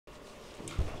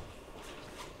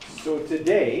So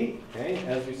today, okay,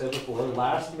 as we said before,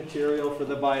 last material for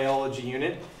the biology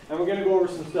unit, and we're going to go over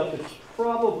some stuff that's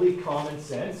probably common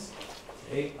sense.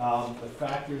 Okay, the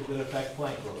factors that affect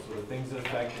plant growth, so the things that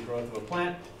affect the growth of a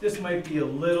plant. This might be a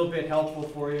little bit helpful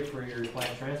for you for your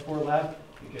plant transport lab,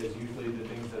 because usually the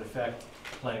things that affect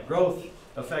plant growth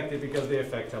affect it because they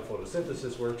affect how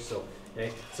photosynthesis works. So,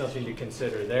 okay, something to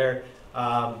consider there.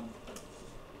 And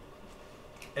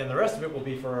the rest of it will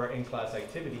be for our in-class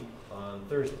activity on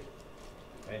Thursday.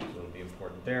 Okay, so it'll be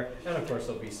important there. And of course,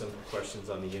 there'll be some questions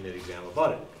on the unit exam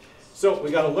about it. So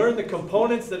we got to learn the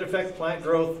components that affect plant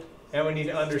growth, and we need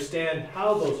to understand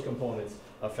how those components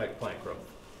affect plant growth.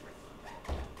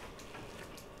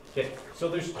 Okay, so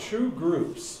there's two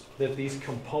groups that these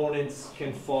components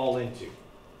can fall into.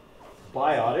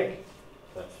 Biotic,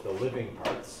 that's the living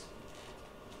parts,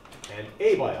 and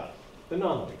abiotic, the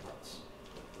non-living parts.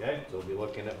 Okay, so we'll be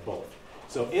looking at both.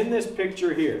 So in this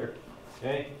picture here,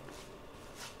 okay,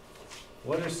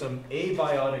 what are some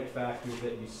abiotic factors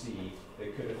that you see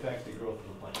that could affect the growth of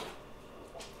a plant?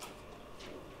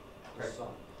 Okay.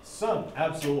 Sun,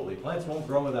 absolutely. Plants won't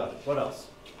grow without it. What else?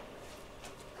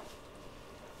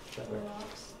 The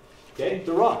rocks. Okay,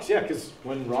 the rocks, yeah, because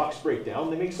when rocks break down,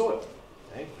 they make soil.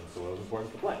 Okay, and soil is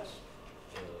important for plants.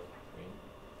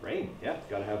 Rain, yeah,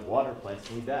 got to have water. Plants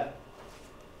need that.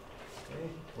 Okay,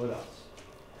 what else?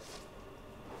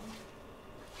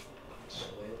 Soil.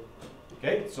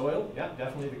 Okay, soil, yeah,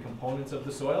 definitely the components of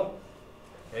the soil.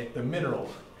 Okay, the mineral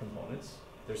components.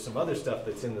 There's some other stuff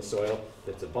that's in the soil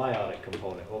that's a biotic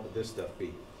component. What would this stuff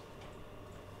be?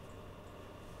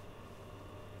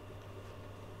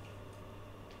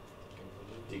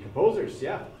 Decomposers,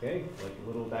 yeah, okay, like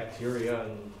little bacteria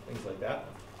and things like that.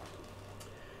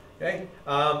 Okay,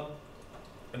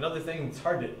 another thing that's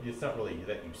hard to, it's not really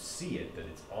that you see it, that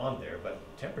it's on there, but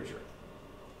temperature.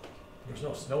 There's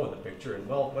no snow in the picture, and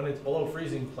well, when it's below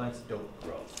freezing, plants don't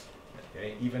grow.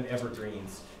 Okay, even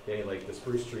evergreens, okay, like the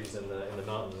spruce trees in the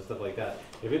mountains and stuff like that.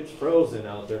 If it's frozen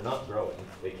out, they're not growing.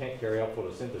 They can't carry out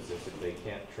photosynthesis if they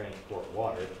can't transport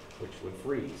water, which would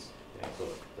freeze. Okay, so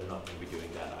they're not going to be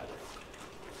doing that either.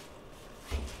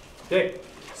 Okay,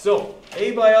 so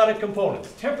abiotic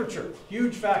components. Temperature,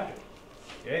 huge factor.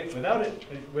 Okay,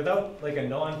 without like a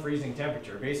non-freezing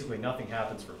temperature, basically nothing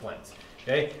happens for plants.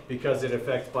 Okay, because it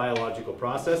affects biological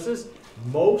processes.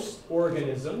 Most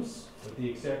organisms, with the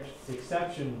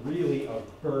exception really of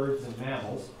birds and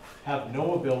mammals, have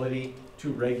no ability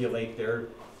to regulate their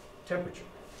temperature.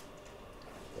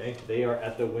 Okay, they are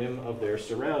at the whim of their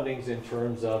surroundings in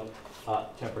terms of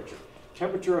temperature.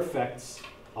 Temperature affects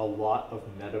a lot of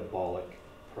metabolic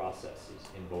processes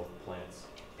in both plants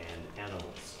and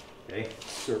animals. Okay?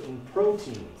 Certain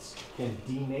proteins can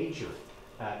denature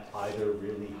at either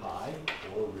really high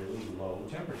or really low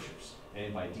temperatures.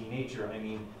 And by denature, I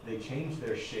mean they change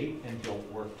their shape and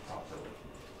don't work properly.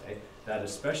 Okay? That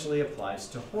especially applies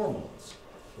to hormones,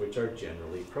 which are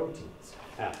generally proteins.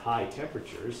 At high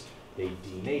temperatures, they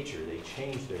denature, they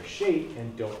change their shape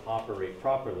and don't operate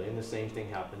properly, and the same thing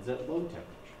happens at low temperatures.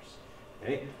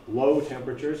 Okay? Low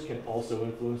temperatures can also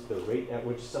influence the rate at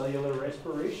which cellular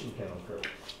respiration can occur,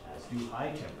 as do high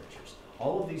temperatures.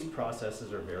 All of these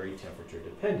processes are very temperature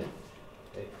dependent.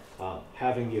 Okay?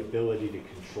 Having the ability to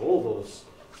control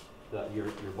your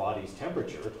body's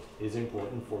temperature is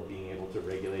important for being able to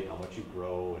regulate how much you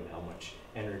grow and how much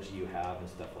energy you have and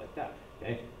stuff like that.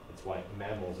 Okay? That's why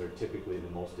mammals are typically the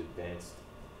most advanced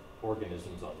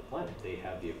organisms on the planet. They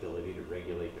have the ability to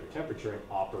regulate their temperature and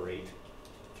operate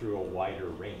through a wider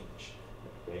range,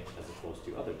 okay, as opposed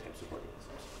to other types of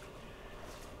organisms.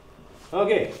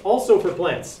 Okay, also for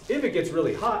plants, if it gets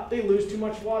really hot, they lose too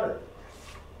much water.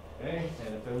 Okay,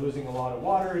 and if they're losing a lot of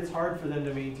water, it's hard for them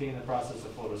to maintain the process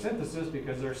of photosynthesis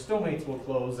because their stomates will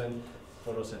close and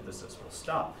photosynthesis will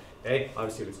stop. Okay,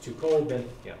 obviously if it's too cold, then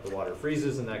yeah, the water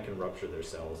freezes and that can rupture their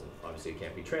cells, and obviously it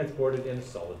can't be transported in a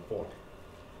solid form.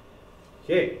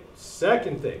 Okay,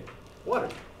 second thing, water.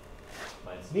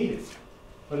 Plants need it.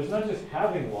 But it's not just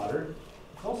having water,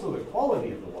 it's also the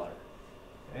quality of the water.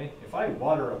 Okay? If I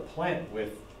water a plant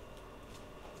with,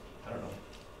 I don't know,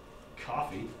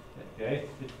 coffee, okay,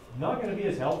 it's not going to be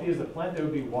as healthy as a plant that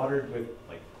would be watered with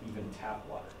like even tap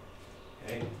water.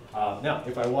 Okay? Now,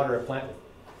 if I water a plant with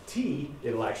tea,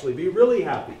 it'll actually be really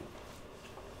happy.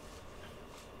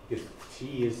 Because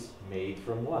tea is made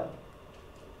from what?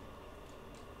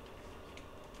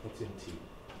 What's in tea?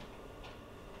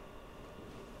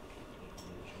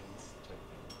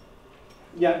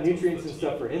 Yeah, nutrients and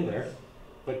stuff are in there,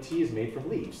 but tea is made from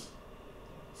leaves.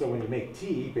 So when you make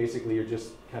tea, basically you're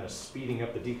just kind of speeding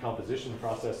up the decomposition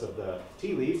process of the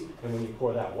tea leaves, and when you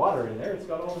pour that water in there, it's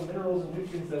got all the minerals and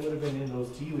nutrients that would have been in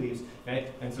those tea leaves, okay?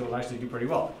 And so it'll actually do pretty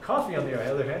well. Coffee, on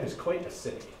the other hand, is quite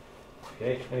acidic,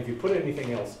 okay? And if you put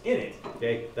anything else in it,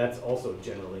 okay, that's also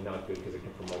generally not good because it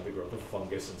can promote the growth of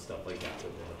fungus and stuff like that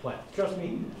within the plant. Trust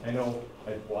me, I know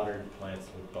I've watered plants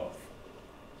with both,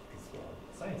 because, well, I'm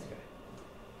a science guy,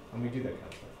 and we do that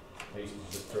kind of stuff. I used to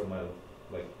just throw my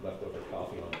leftover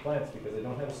coffee on plants because I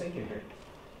don't have a sink in here.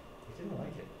 I didn't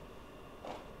like it.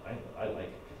 I like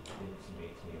it because it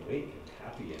makes me awake and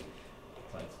happy, and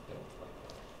plants don't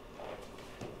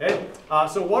like that. Okay,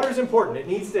 so water is important. It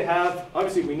needs to have,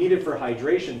 obviously we need it for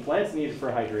hydration. Plants need it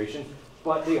for hydration,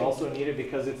 but they also need it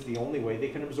because it's the only way they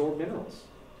can absorb minerals.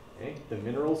 Okay? The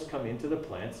minerals come into the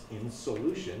plants in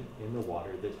solution in the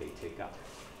water that they take up.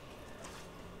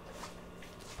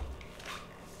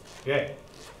 Okay.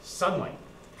 Sunlight.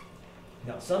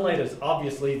 Now, sunlight is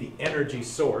obviously the energy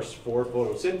source for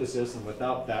photosynthesis, and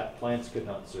without that, plants could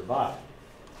not survive.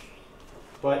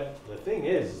 But the thing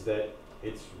is that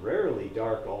it's rarely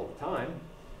dark all the time.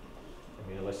 I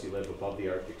mean, unless you live above the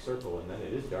Arctic Circle, and then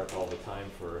it is dark all the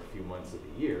time for a few months of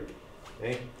the year.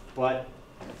 Okay? But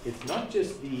it's not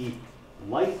just the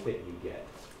light that you get,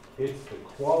 it's the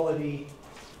quality,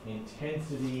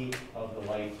 intensity of the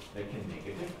light that can make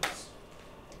a difference.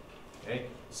 Okay?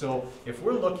 So if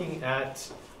we're looking at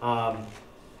like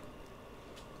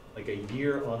a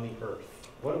year on the Earth,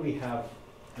 what do we have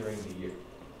during the year?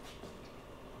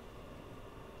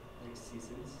 Like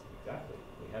seasons? Exactly.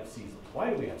 We have seasons. Why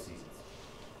do we have seasons?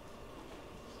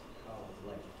 How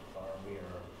like far we are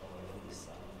away from the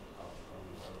sun, how far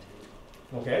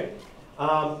we rotate. Okay.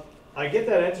 I get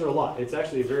that answer a lot. It's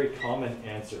actually a very common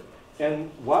answer.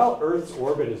 And while Earth's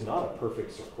orbit is not a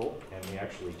perfect circle, and we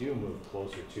actually do move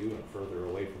closer to and further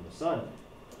away from the sun,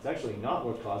 it's actually not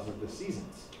what causes the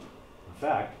seasons. In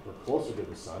fact, we're closer to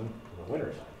the sun in the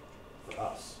wintertime for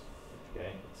us.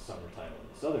 Okay, it's summertime in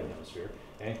the southern hemisphere.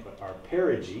 Okay, but our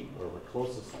perigee, where we're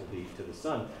closest to the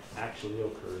sun, actually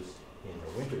occurs in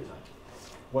the wintertime.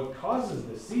 What causes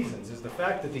the seasons is the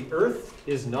fact that the Earth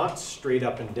is not straight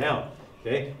up and down.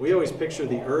 Okay, we always picture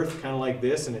the Earth kind of like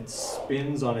this, and it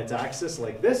spins on its axis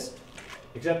like this,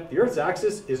 except the Earth's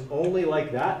axis is only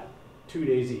like that 2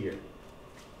 days a year.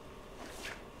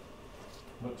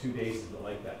 What 2 days is it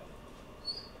like that?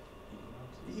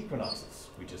 The equinoxes.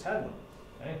 We just had one.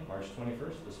 Okay, March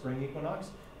 21st, the spring equinox.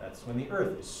 That's when the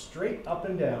Earth is straight up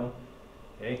and down,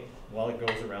 okay, while it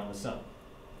goes around the sun.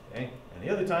 Okay, and the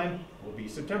other time will be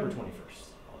September 21st.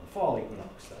 Fall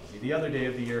equinox. That would be the other day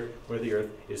of the year where the Earth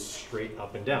is straight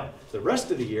up and down. The rest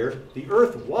of the year, the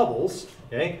Earth wobbles,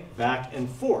 okay, back and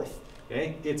forth.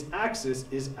 Okay, its axis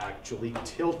is actually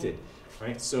tilted,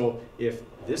 right? So if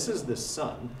this is the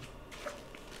sun,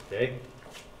 okay,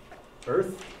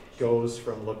 Earth goes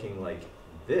from looking like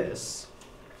this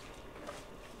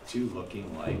to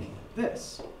looking like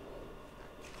this.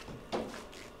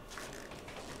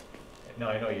 Now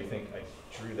I know you think I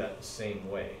drew that the same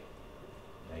way.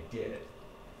 I did.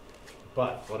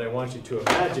 But what I want you to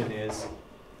imagine is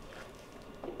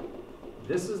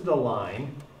this is the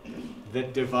line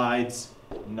that divides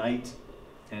night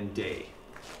and day.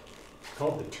 It's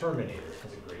called the Terminator.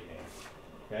 That's a great name.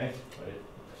 Okay? But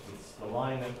it's the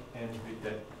line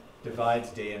that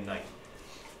divides day and night.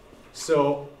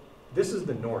 So this is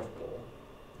the North Pole.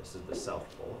 This is the South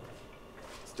Pole.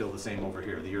 Still the same over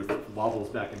here. The Earth wobbles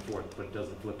back and forth, but it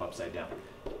doesn't flip upside down.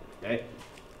 Okay?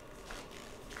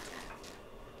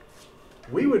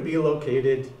 We would be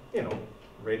located,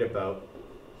 right about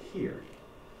here.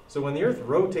 So when the Earth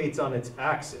rotates on its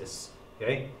axis,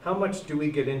 okay, how much do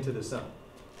we get into the sun?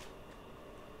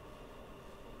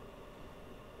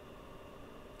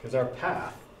 Because our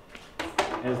path,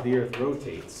 as the Earth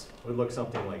rotates, would look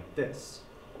something like this.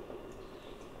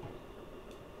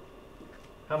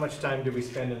 How much time do we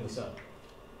spend in the sun?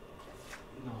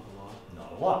 Not a lot.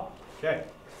 Not a lot. Okay.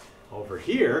 Over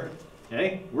here,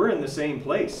 okay, we're in the same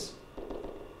place.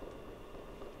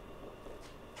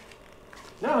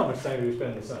 Now how much time do we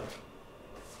spend in the sun?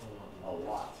 A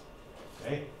lot.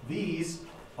 Okay? These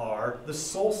are the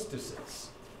solstices.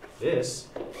 This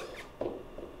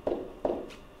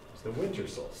is the winter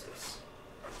solstice.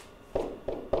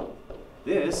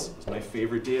 This is my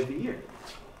favorite day of the year.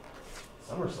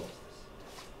 Summer solstice.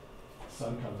 The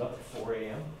sun comes up at 4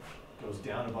 a.m., goes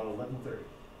down about 11:30.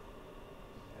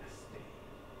 Best day.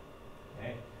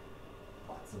 Okay?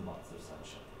 Lots and lots of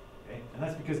sunshine. Okay? And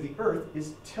that's because the Earth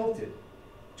is tilted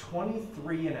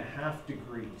 23.5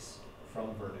 degrees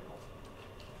from vertical.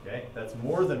 Okay, that's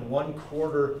more than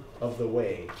 1/4 of the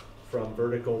way from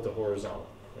vertical to horizontal.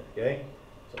 Okay,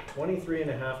 So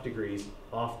 23.5 degrees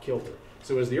off kilter.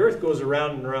 So as the Earth goes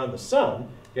around and around the sun,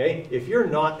 okay, if you're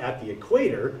not at the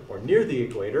equator or near the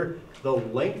equator, the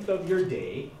length of your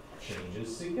day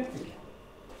changes significantly.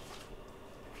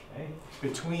 Okay?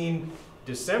 Between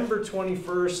December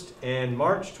 21st and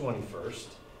March 21st,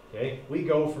 okay, we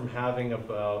go from having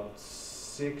about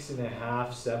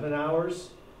 6.5, 7 hours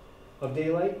of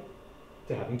daylight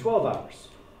to having 12 hours.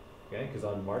 Okay, because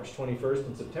on March 21st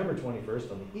and September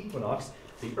 21st, on the equinox,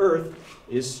 the Earth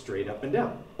is straight up and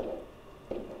down.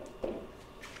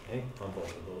 Okay, on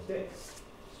both of those days,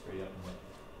 straight up and down.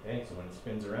 Okay, so when it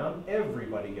spins around,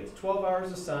 everybody gets 12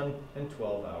 hours of sun and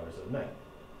 12 hours of night.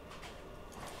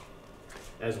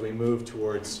 As we move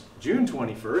towards June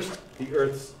 21st,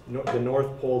 the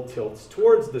North Pole tilts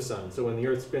towards the sun. So when the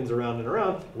Earth spins around and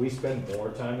around, we spend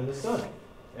more time in the sun.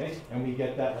 Okay? And we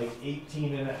get that like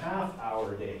 18.5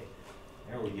 hour day.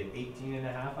 There we get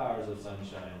 18.5 hours of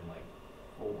sunshine, like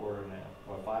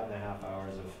 5.5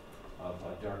 hours of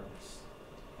darkness.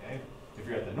 Okay? If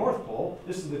you're at the North Pole,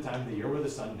 this is the time of the year where the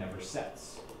sun never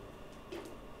sets. Okay?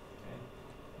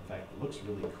 In fact, it looks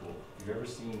really cool. If you've ever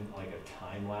seen like a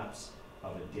time lapse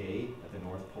of a day at the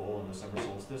North Pole on the summer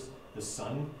solstice, the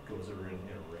sun goes around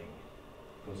in a ring.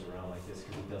 Goes around like this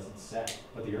because it doesn't set,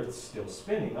 but the Earth's still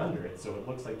spinning under it, so it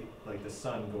looks like the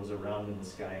sun goes around in the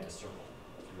sky in a circle.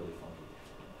 It's really funky.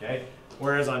 Okay?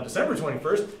 Whereas on December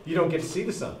 21st, you don't get to see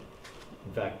the sun.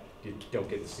 In fact, you don't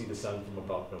get to see the sun from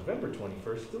about November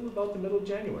 21st till about the middle of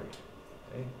January.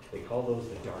 Okay? They call those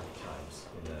the dark times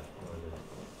in the northern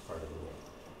part of the world.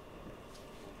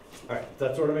 All right, does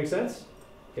that sort of make sense?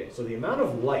 Okay, so the amount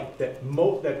of light that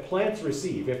plants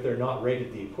receive if they're not right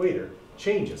at the equator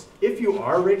changes. If you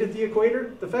are right at the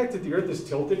equator, the fact that the Earth is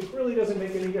tilted really doesn't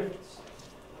make any difference.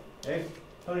 Okay?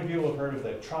 How many people have heard of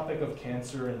the Tropic of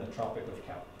Cancer and the Tropic of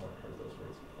Capricorn? Heard those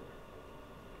words before?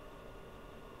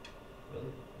 Really?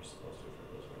 You're supposed to have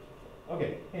heard those words before.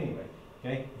 Okay, anyway.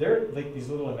 Okay? They're like these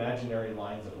little imaginary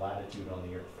lines of latitude on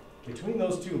the Earth. Between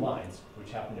those two lines,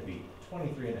 which happen to be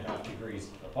 23.5 degrees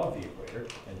above the equator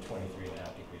and 23.5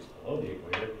 degrees below the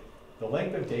equator, the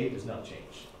length of day does not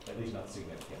change, at least not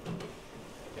significantly.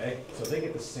 Okay, so they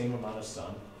get the same amount of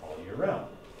sun all year round.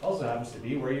 Also happens to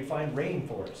be where you find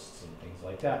rainforests and things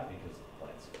like that, because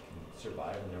plants can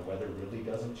survive and their weather really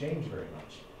doesn't change very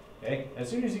much. Okay, as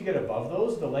soon as you get above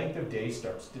those, the length of day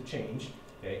starts to change,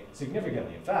 okay,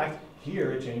 significantly. In fact,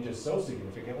 here it changes so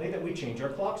significantly that we change our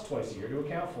clocks twice a year to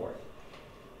account for it.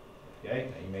 Okay,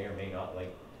 now you may or may not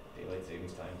like daylight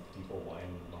savings time. People whine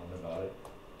and moan about it.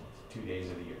 It's 2 days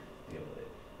of the year. Deal with it.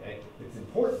 Okay, it's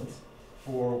important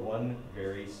for one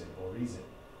very simple reason.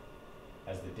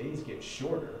 As the days get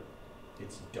shorter,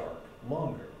 it's dark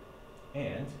longer.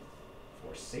 And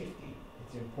for safety,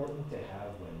 it's important to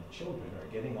have when children are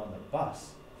getting on the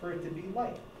bus for it to be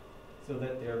light so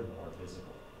that they're more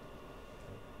visible.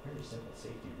 Very simple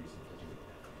safety reason for doing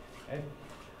that. Okay?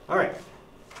 All right.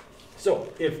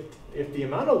 So if the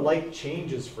amount of light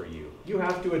changes for you, you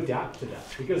have to adapt to that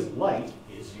because light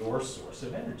is your source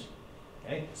of energy.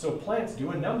 Okay? So plants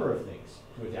do a number of things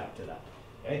to adapt to that.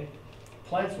 Okay?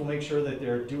 Plants will make sure that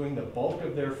they're doing the bulk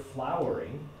of their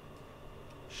flowering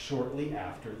shortly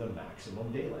after the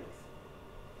maximum day length.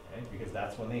 Okay? Because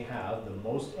that's when they have the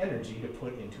most energy to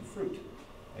put into fruit.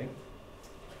 Okay?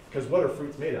 Because what are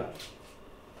fruits made of?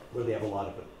 Where they have a lot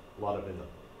of in them.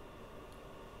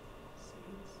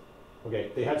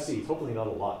 Okay, they have seeds, hopefully not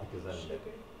a lot because then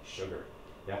sugar.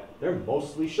 Yeah, they're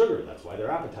mostly sugar. That's why they're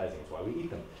appetizing. That's why we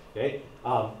eat them. Okay,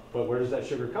 but where does that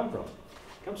sugar come from?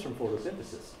 It comes from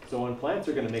photosynthesis. So when plants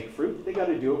are going to make fruit, they got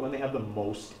to do it when they have the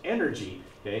most energy,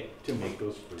 okay, to make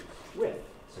those fruits with.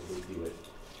 So they do it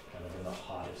kind of in the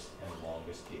hottest and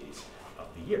longest days of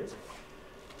the year.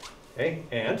 Okay,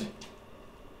 and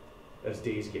as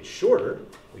days get shorter,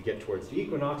 we get towards the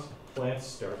equinox, plants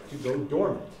start to go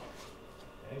dormant.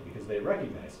 Because they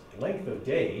recognize length of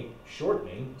day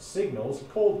shortening signals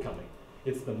cold coming.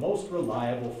 It's the most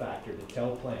reliable factor to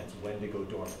tell plants when to go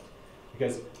dormant.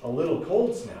 Because a little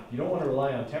cold snap, you don't want to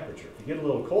rely on temperature. If you get a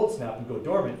little cold snap and go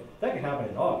dormant, that can happen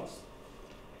in August.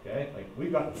 Okay, like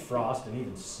we've gotten frost and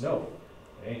even snow,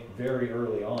 okay, very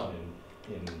early on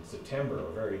in September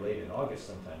or very late in August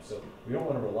sometimes. So we don't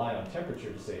want to rely on temperature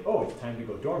to say, oh, it's time to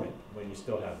go dormant when you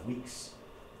still have weeks,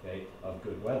 okay, of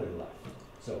good weather left.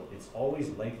 So it's always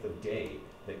length of day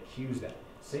that cues that.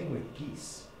 Same with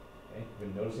geese. Okay?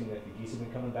 You've been noticing that the geese have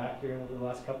been coming back here over the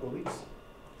last couple of weeks.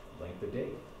 Length of day.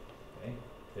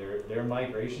 Okay? Their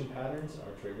migration patterns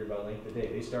are triggered by length of day.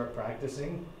 They start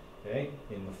practicing, okay,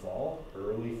 in the fall,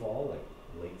 early fall,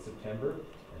 like late September,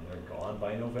 and they're gone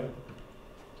by November.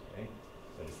 Okay?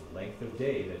 But it's the length of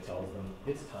day that tells them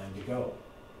it's time to go.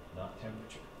 not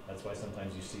temperature. That's why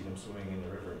sometimes you see them swimming in the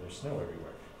river, there's snow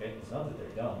everywhere. Okay? It's not that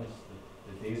they're dumb, it's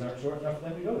the days aren't short enough for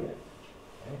them to go yet.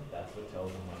 Okay? That's what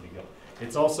tells them when to go.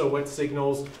 It's also what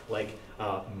signals like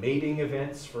mating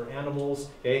events for animals,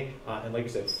 okay? And like I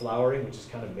said, flowering, which is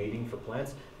kind of mating for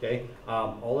plants, okay?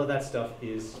 All of that stuff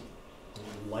is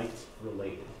light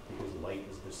related because light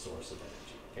is the source of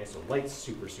energy, okay? So light's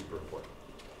super, super important.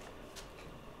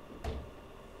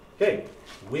 Okay,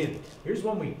 wind. Here's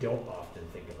one we don't often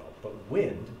think about, but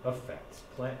wind affects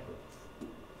plant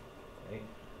growth, okay?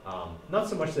 Not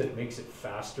so much that it makes it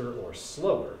faster or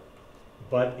slower,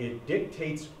 but it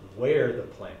dictates where the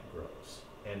plant grows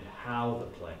and how the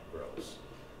plant grows.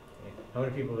 Okay? How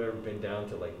many people have ever been down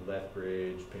to like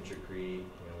Lethbridge, Pincher Creek, you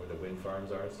know, where the wind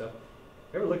farms are and stuff?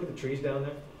 Ever look at the trees down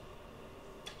there?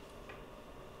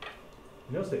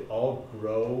 You notice they all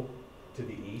grow to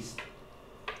the east?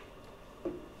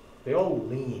 They all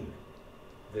lean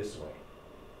this way.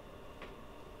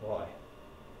 Why?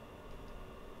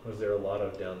 Was there a lot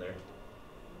of down there?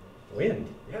 Wind,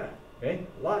 yeah. Okay,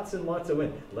 lots and lots of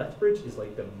wind. Lethbridge is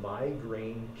like the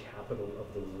migraine capital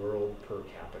of the world per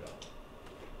capita.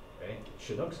 Okay,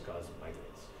 Chinooks cause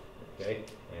migraines. Okay,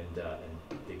 and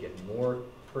they get more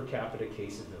per capita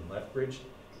cases in Lethbridge,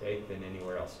 okay, than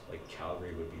anywhere else. Like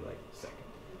Calgary would be like second.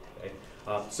 Okay,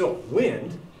 so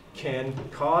wind can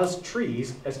cause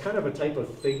trees as kind of a type of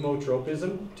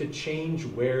thigmotropism to change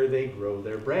where they grow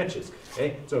their branches.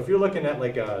 Okay, so if you're looking at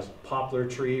like a poplar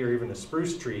tree or even a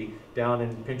spruce tree down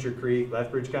in Pincher Creek,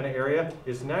 Lethbridge kind of area,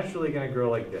 it's naturally going to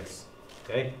grow like this.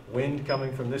 Okay, wind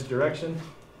coming from this direction,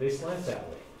 they slant that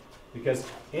way. Because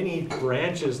any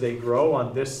branches they grow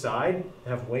on this side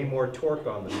have way more torque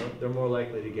on them. They're more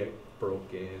likely to get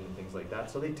broken and things like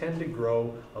that. So they tend to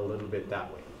grow a little bit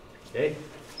that way. Okay.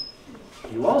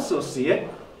 You also see it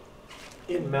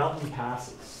in mountain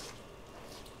passes.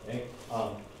 Okay?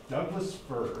 Douglas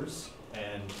firs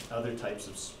and other types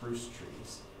of spruce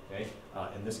trees, okay?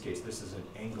 In this case, this is an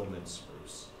Engelmann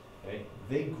spruce. Okay?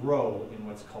 They grow in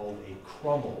what's called a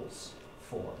crummels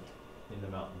form in the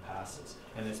mountain passes.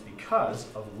 And it's because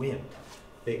of wind.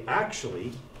 They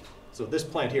actually, so this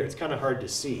plant here, it's kind of hard to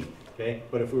see, okay?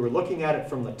 But if we were looking at it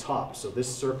from the top, so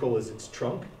this circle is its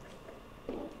trunk,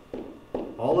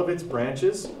 all of its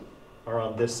branches are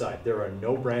on this side. There are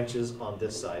no branches on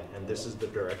this side, and this is the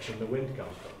direction the wind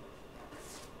comes from.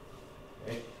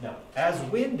 Okay? Now, as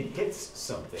wind hits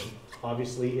something,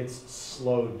 obviously it's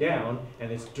slowed down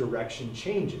and its direction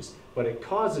changes, but it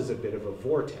causes a bit of a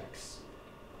vortex.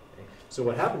 Okay? So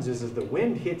what happens is as the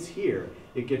wind hits here,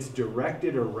 it gets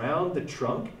directed around the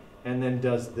trunk and then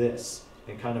does this,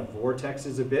 and kind of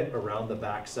vortexes a bit around the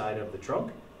back side of the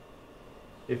trunk.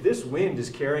 If this wind is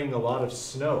carrying a lot of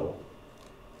snow,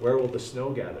 where will the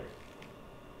snow gather?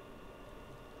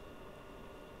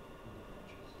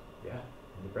 Yeah,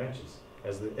 in the branches.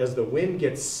 As the wind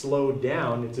gets slowed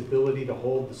down, its ability to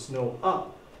hold the snow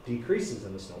up decreases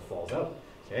and the snow falls out.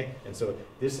 Okay? And so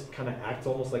this kind of acts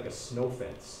almost like a snow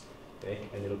fence. Okay?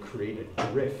 And it'll create a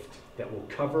drift that will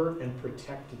cover and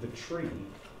protect the tree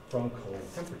from cold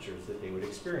temperatures that they would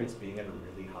experience being at a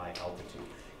really high altitude.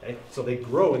 Okay? So they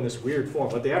grow in this weird form.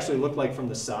 What they actually look like from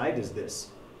the side is this.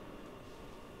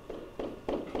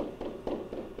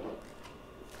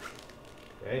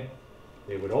 Okay?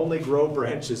 They would only grow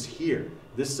branches here.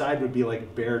 This side would be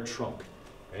like bare trunk.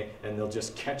 Okay? And they'll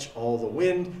just catch all the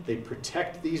wind. They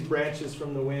protect these branches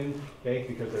from the wind, okay?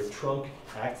 Because their trunk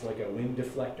acts like a wind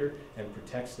deflector and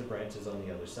protects the branches on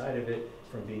the other side of it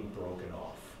from being broken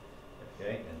off.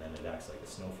 Okay? And then it acts like a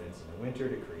snow fence in the winter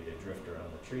to create a drift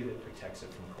around the tree that protects it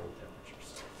from cold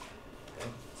temperatures. Okay?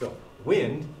 So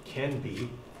wind can be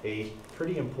a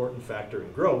pretty important factor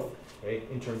in growth, okay,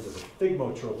 in terms of the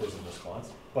thigmotropism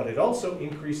response, but it also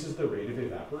increases the rate of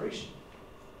evaporation.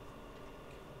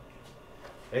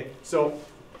 Okay? So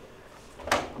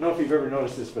I don't know if you've ever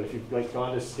noticed this, but if you've like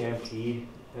gone to Stampede,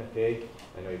 okay,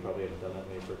 I know you probably haven't done that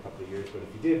maybe for a couple of years, but if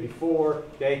you did before,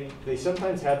 okay, they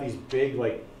sometimes have these big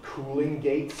like cooling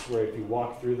gates where if you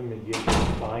walk through them and you get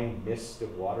this fine mist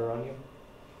of water on you,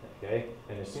 okay,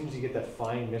 and as soon as you get that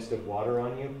fine mist of water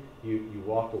on you, you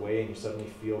walk away and you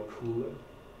suddenly feel cooler.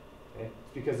 Okay?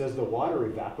 It's because as the water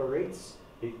evaporates,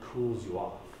 it cools you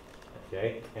off.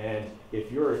 Okay, and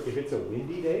if it's a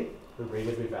windy day, the rate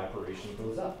of evaporation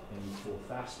goes up and you cool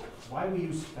faster. It's why we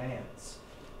use fans.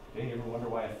 Okay, you ever wonder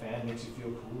why a fan makes you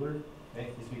feel cooler? Okay,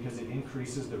 it's because it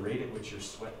increases the rate at which your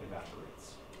sweat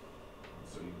evaporates. And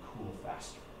so you cool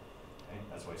faster. Okay,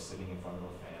 that's why sitting in front of a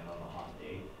fan on a hot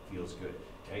day feels good.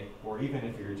 okay? Or even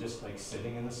if you're just like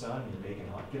sitting in the sun, you're baking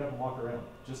hot, get up and walk around.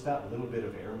 Just that little bit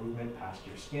of air movement past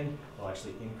your skin will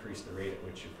actually increase the rate at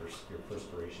which your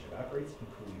perspiration evaporates and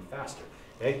cool you faster,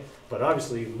 okay? But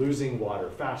obviously losing water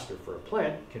faster for a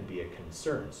plant can be a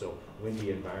concern. So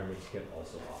windy environments can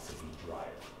also often be drier.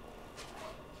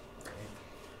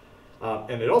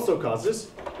 Okay? And it also causes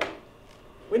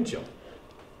wind chill.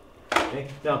 Okay?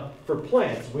 Now, for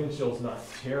plants, wind chill is not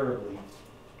terribly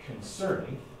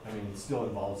concerning. I mean, it still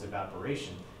involves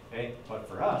evaporation. Okay? But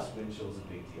for us, wind chill is a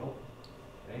big deal.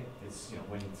 Okay? It's, you know,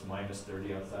 when it's minus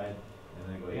 30 outside,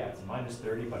 and they go, yeah, it's minus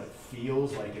 30, but it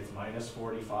feels like it's minus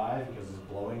 45 because it's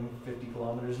blowing 50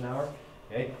 kilometers an hour.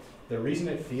 Okay? The reason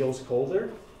it feels colder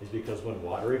is because when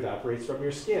water evaporates from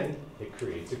your skin, it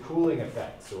creates a cooling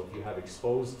effect. So if you have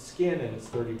exposed skin and it's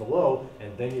 30 below,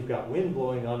 and then you've got wind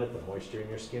blowing on it, the moisture in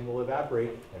your skin will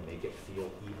evaporate and make it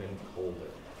feel even colder.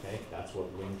 Okay? That's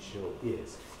what wind chill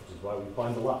is, which is why we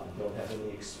bundle up and don't have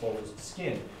any exposed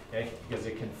skin, okay? Because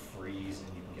it can freeze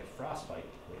and you can get frostbite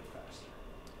way faster.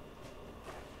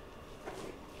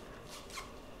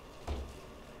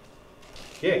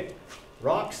 Okay,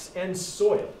 rocks and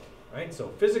soil. Right, so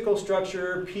physical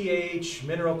structure, pH,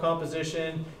 mineral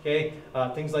composition, okay,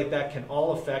 things like that can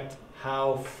all affect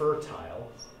how fertile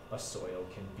a soil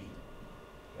can be.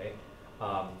 Okay,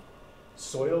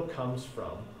 soil comes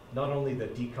from not only the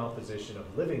decomposition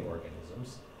of living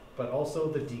organisms, but also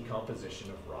the decomposition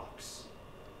of rocks.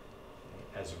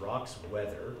 Okay? As rocks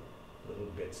weather, little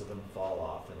bits of them fall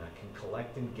off, and that can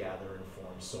collect and gather and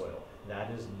form soil.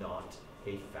 That is not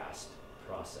a fast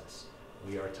process.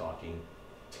 We are talking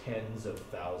tens of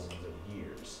thousands of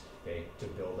years, okay, to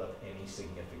build up any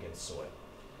significant soil,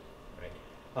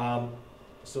 right?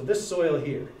 So this soil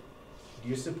here, do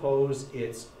you suppose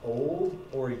it's old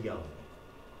or young?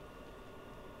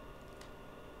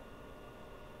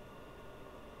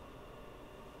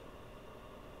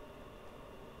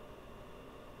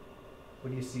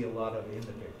 What do you see a lot of in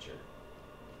the picture?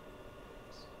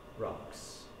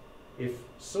 Rocks. If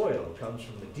soil comes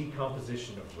from the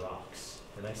decomposition of rocks,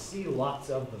 and I see lots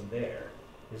of them there,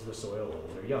 is the soil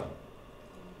old or young?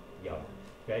 Young.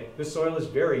 Okay, this soil is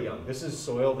very young. This is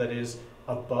soil that is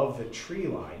above the tree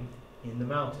line in the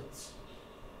mountains.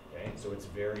 Okay, so it's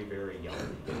very, very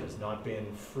young. It has not been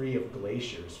free of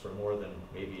glaciers for more than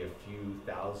maybe a few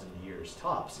thousand years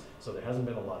tops. So there hasn't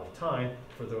been a lot of time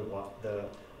for the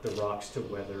rocks to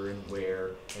weather and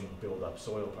wear and build up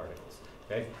soil particles.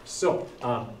 Okay, so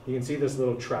you can see this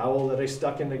little trowel that I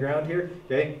stuck in the ground here.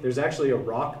 Okay, there's actually a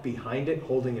rock behind it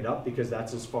holding it up because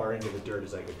that's as far into the dirt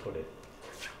as I could put it.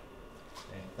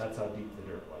 Okay, that's how deep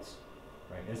the dirt was.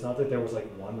 Right, it's not that there was like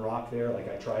one rock there.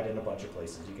 Like I tried in a bunch of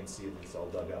places. You can see it's all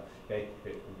dug up. Okay,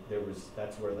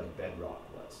 that's where the bedrock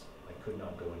was. I could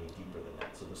not go any deeper than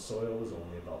that. So the soil was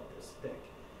only about this thick.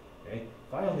 Okay,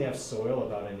 if I only have soil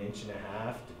about 1.5 inches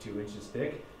to 2 inches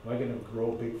thick, am I going to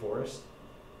grow a big forest?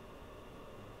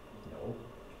 No.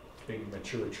 Big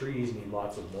mature trees need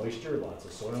lots of moisture, lots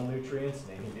of soil nutrients.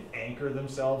 They need to anchor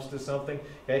themselves to something.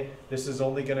 Okay, this is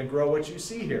only going to grow what you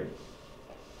see here.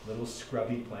 Little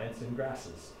scrubby plants and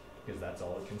grasses, because that's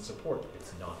all it can support.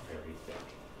 It's not very thick.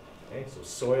 Okay, so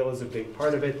soil is a big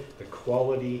part of it. The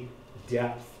quality,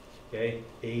 depth, okay,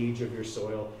 age of your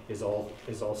soil is all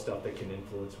stuff that can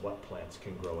influence what plants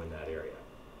can grow in that area.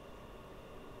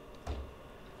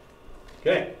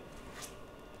 Okay,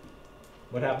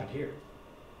 what happened here?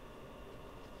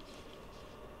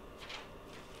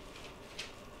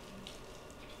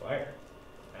 Fire.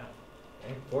 Yeah.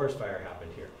 Okay. Forest fire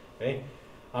happened here. Okay.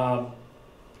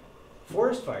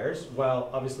 Forest fires, while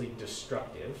obviously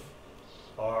destructive,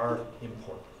 are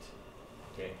important.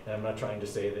 Okay, and I'm not trying to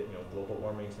say that global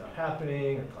warming is not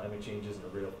happening or climate change isn't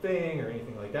a real thing or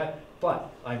anything like that,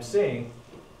 but I'm saying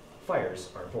fires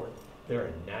are important. They're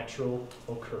a natural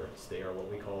occurrence. They are what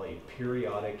we call a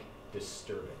periodic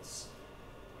disturbance.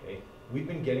 Okay, we've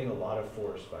been getting a lot of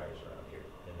forest fires around here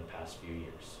in the past few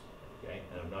years. Okay,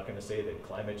 and I'm not going to say that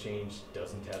climate change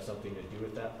doesn't have something to do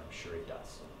with that. I'm sure it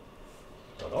does.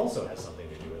 What also has something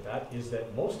to do with that is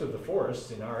that most of the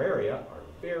forests in our area are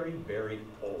very, very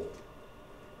old.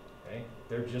 Okay?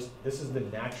 This is the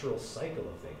natural cycle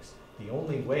of things. The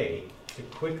only way to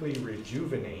quickly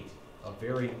rejuvenate a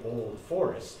very old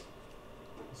forest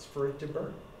is for it to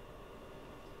burn.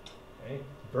 Okay?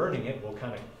 Burning it will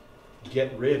kind of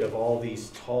get rid of all these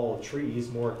tall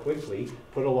trees more quickly,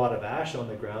 put a lot of ash on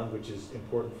the ground, which is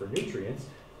important for nutrients.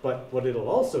 But what it'll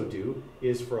also do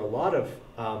is for a lot of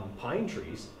pine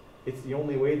trees, it's the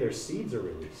only way their seeds are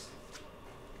released.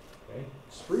 Okay?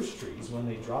 Spruce trees, when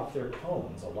they drop their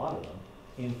cones, a lot of them,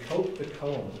 encoat the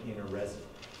cone in a resin.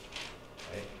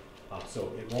 Right?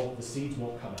 So it won't, the seeds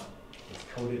won't come out. It's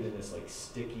coated in this like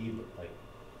sticky, like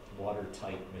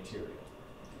watertight material.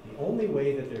 The only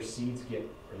way that their seeds get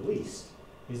released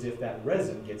is if that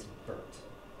resin gets burnt.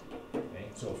 Okay?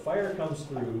 So if fire comes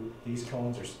through, these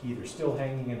cones are either still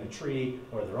hanging in the tree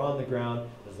or they're on the ground.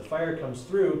 As the fire comes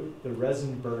through, the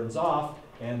resin burns off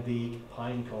and the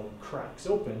pine cone cracks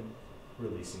open,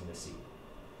 releasing the seed.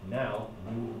 Now,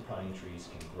 new pine trees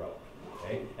can grow.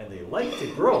 Okay? And they like to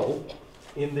grow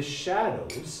in the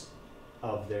shadows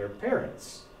of their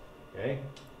parents. Okay?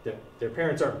 Their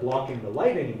parents aren't blocking the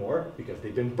light anymore because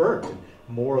they've been burnt, and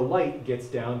more light gets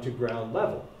down to ground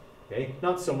level. Okay?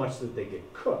 Not so much that they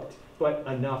get cooked, but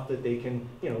enough that they can,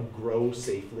 grow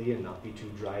safely and not be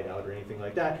too dried out or anything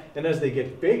like that. And as they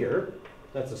get bigger,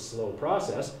 that's a slow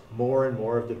process, more and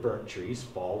more of the burnt trees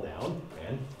fall down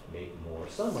and make more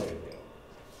sunlight available.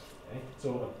 Okay?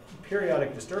 So a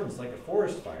periodic disturbance like a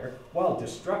forest fire, while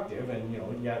destructive and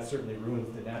it certainly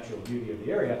ruins the natural beauty of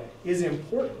the area, is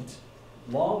important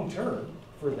long-term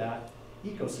for that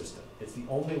ecosystem. It's the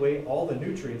only way all the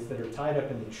nutrients that are tied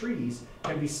up in the trees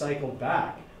can be cycled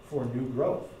back for new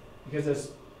growth. Because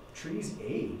as trees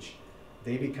age,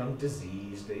 they become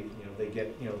diseased,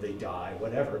 they die,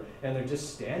 whatever, and they're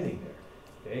just standing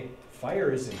there. Okay?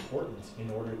 Fire is important in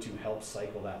order to help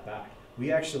cycle that back.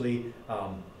 We actually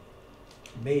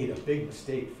made a big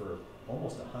mistake for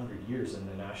almost 100 years in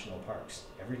the national parks.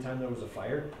 Every time there was a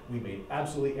fire, we made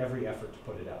absolutely every effort to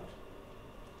put it out.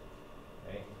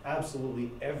 Okay?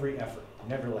 Absolutely every effort.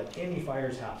 Never let any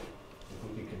fires happen if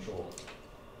we could control it.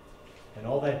 And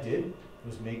all that did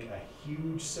was make a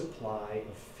huge supply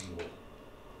of fuel.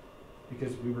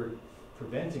 Because we were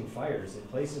preventing fires in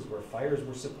places where fires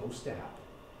were supposed to happen.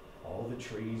 All the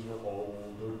trees were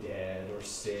old or dead or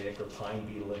sick, or pine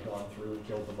beetle had gone through and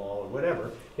killed them all or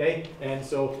whatever, okay? And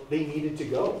so they needed to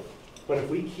go. But if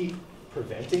we keep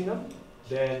preventing them,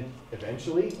 then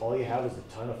eventually all you have is a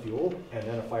ton of fuel, and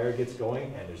then a fire gets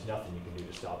going and there's nothing you can do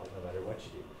to stop it no matter what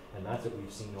you do. And that's what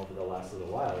we've seen over the last little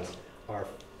while is our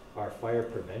fire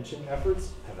prevention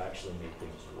efforts have actually made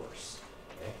things worse,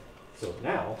 okay? So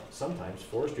now, sometimes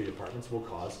forestry departments will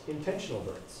cause intentional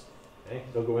burns. Okay?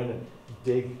 They'll go in and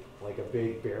dig like a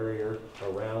big barrier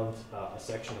around a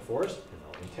section of forest, and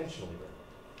they'll intentionally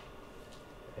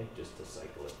burn, okay? Just to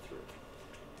cycle it through.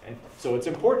 Okay? So it's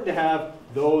important to have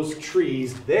those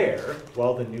trees there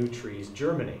while the new trees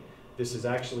germinate. This is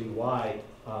actually why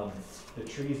the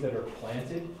trees that are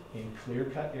planted in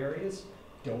clear-cut areas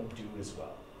don't do as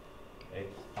well. Okay?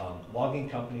 Logging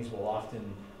companies will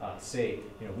often say,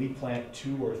 we plant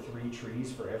 2 or 3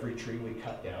 trees for every tree we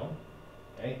cut down.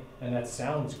 Okay? And that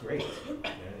sounds great.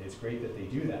 It's great that they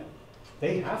do that.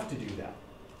 They have to do that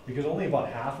because only about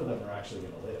half of them are actually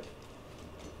going to live.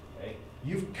 Okay?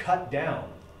 You've cut down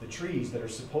the trees that are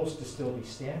supposed to still be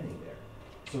standing there.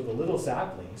 So the little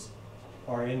saplings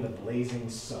are in the blazing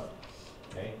sun.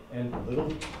 Okay? And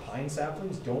little pine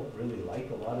saplings don't really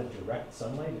like a lot of direct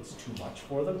sunlight. It's too much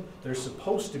for them. They're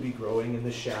supposed to be growing in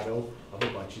the shadow of a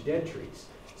bunch of dead trees.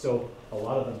 So a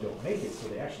lot of them don't make it, so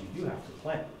they actually do have to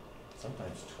plant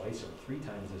sometimes 2 or 3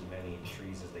 times as many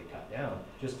trees as they cut down,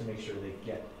 just to make sure they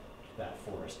get that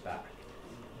forest back.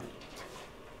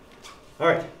 All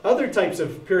right, other types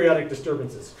of periodic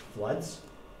disturbances, floods.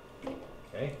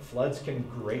 Okay, floods can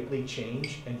greatly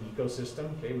change an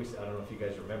ecosystem. Okay, I don't know if you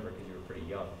guys remember because you were pretty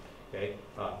young. Okay,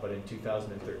 but in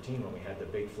 2013 when we had the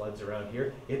big floods around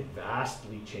here, it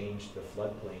vastly changed the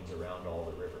floodplains around all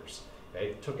the rivers. Okay,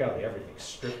 it took out everything,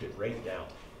 stripped it right down.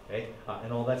 Okay?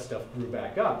 And all that stuff grew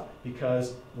back up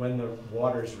because when the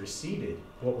waters receded,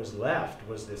 what was left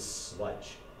was this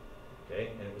sludge. Okay?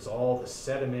 And it was all the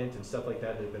sediment and stuff like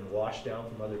that that had been washed down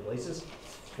from other places,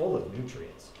 full of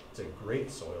nutrients. It's a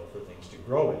great soil for things to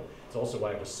grow in. It's also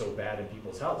why it was so bad in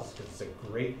people's houses, because it's a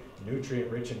great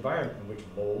nutrient-rich environment in which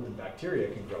mold and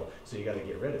bacteria can grow, so you got to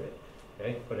get rid of it.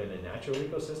 Okay? But in a natural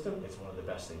ecosystem, it's one of the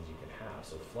best things you can have.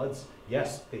 So floods,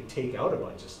 yes, they take out a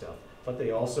bunch of stuff, but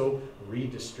they also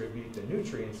redistribute the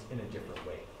nutrients in a different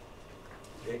way.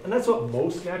 Okay? And that's what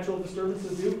most natural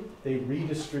disturbances do. They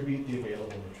redistribute the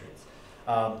available nutrients.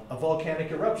 A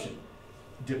volcanic eruption,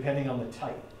 depending on the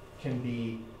type, can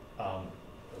be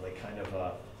like kind of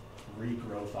a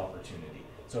regrowth opportunity.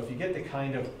 So if you get the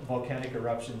kind of volcanic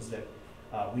eruptions that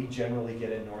we generally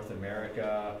get in North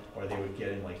America, or they would get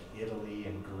in like Italy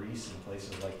and Greece and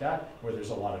places like that, where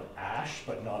there's a lot of ash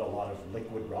but not a lot of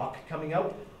liquid rock coming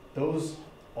out,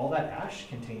 all that ash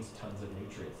contains tons of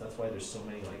nutrients. That's why there's so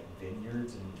many like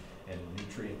vineyards and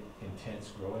nutrient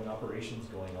intense growing operations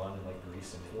going on in like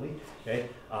Greece and Italy. Okay,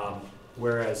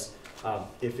 whereas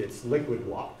if it's liquid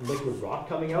rock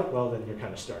coming out, well then you're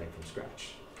kind of starting from scratch.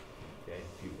 Okay,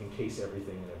 if you encase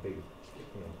everything in a big,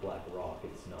 black rock,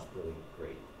 it's not really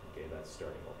great. Okay, that's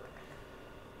starting over.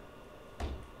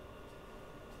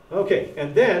 Okay,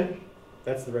 and then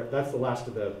that's the last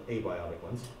of the abiotic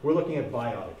ones. We're looking at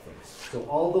biotic things. So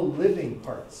all the living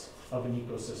parts of an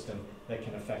ecosystem that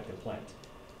can affect a plant.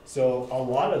 So a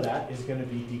lot of that is going to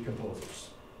be decomposers.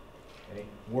 Okay?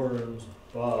 Worms,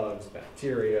 bugs,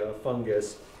 bacteria,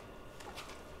 fungus.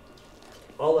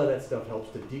 All of that stuff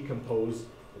helps to decompose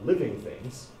living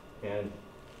things and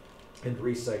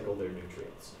recycle their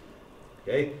nutrients.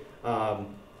 Okay?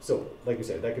 So, like we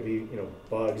said, that could be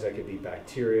bugs, that could be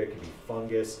bacteria, it could be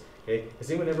fungus. Okay?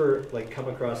 Has anyone ever come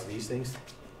across these things?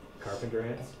 Carpenter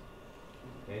ants.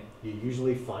 Okay? You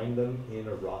usually find them in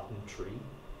a rotten tree,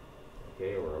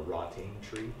 okay, or a rotting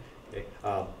tree. Okay?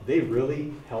 They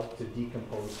really help to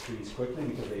decompose trees quickly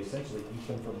because they essentially eat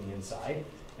them from the inside,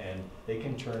 and they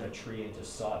can turn a tree into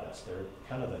sawdust. They're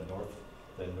kind of the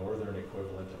northern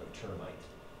equivalent of a termite.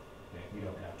 Okay? We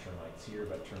don't have termites here,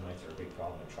 but termites are a big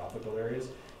problem in tropical areas.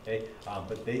 Okay?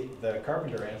 But the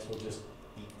carpenter ants will just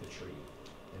eat the tree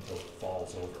until it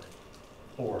falls over.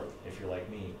 Or if you're like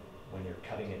me, when you're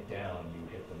cutting it down, you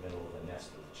hit the middle of the nest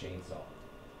with a chainsaw.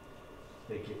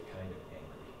 They get kind of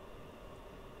angry.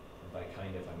 And by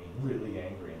kind of, I mean really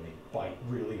angry, and they bite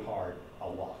really hard a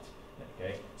lot.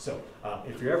 Okay, so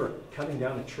if you're ever cutting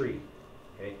down a tree,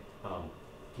 okay,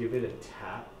 give it a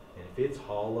tap, and if it's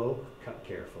hollow, cut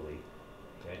carefully,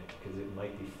 okay, because it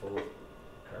might be full of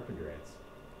carpenter ants.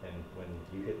 And when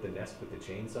you hit the nest with the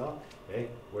chainsaw, okay,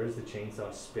 where does the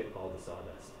chainsaw spit all the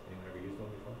sawdust? Anyone ever used one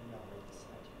before? No, right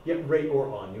beside you. Yeah, right, or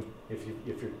on you. If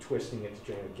you're twisting it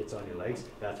to it gets on your legs,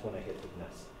 that's when I hit the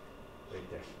nest, right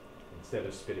there. Instead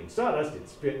of spitting sawdust, it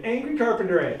spit angry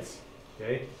carpenter ants.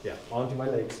 Okay, yeah, onto my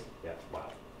legs. Yeah,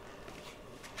 wow,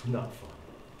 not fun.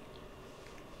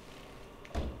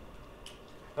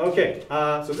 Okay,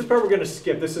 so this part we're going to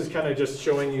skip. This is kind of just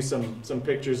showing you some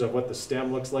pictures of what the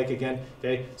stem looks like again.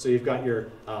 Okay, so you've got your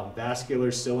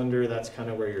vascular cylinder. That's kind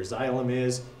of where your xylem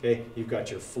is. Okay, you've got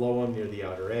your phloem near the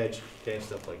outer edge. Okay,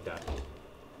 stuff like that.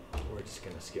 We're just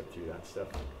going to skip through that stuff.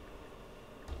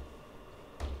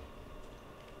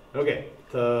 Okay,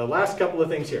 the last couple of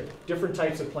things here. Different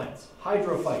types of plants.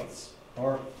 Hydrophytes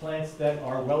are plants that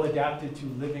are well adapted to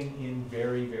living in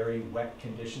very, very wet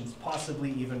conditions,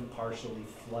 possibly even partially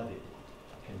flooded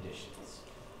conditions.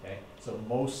 Okay, so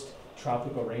most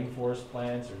tropical rainforest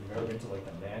plants, or if you've ever been to like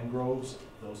the mangroves,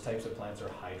 those types of plants are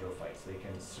hydrophytes. They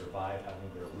can survive having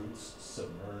their roots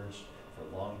submerged for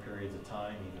long periods of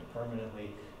time, even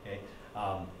permanently. Okay,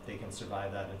 they can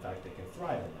survive that. In fact, they can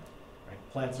thrive in that. Right?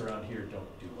 Plants around here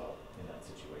don't do well in that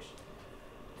situation.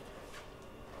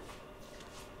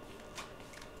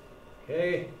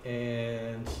 Okay,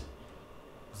 and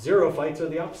xerophytes are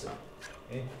the opposite.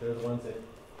 Okay, they're the ones that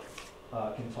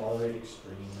can tolerate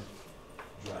extreme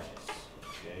dryness.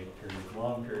 Okay,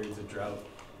 long periods of drought.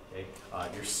 Okay,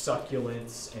 your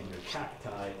succulents and your cacti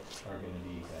are going to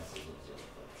be examples of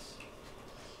xerophytes.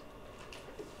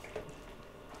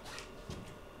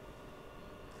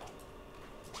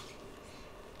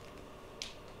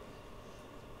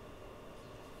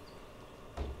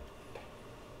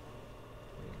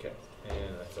 Okay,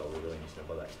 and that's all we really need to know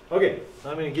about that. Okay,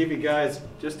 I'm going to give you guys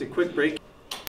just a quick break.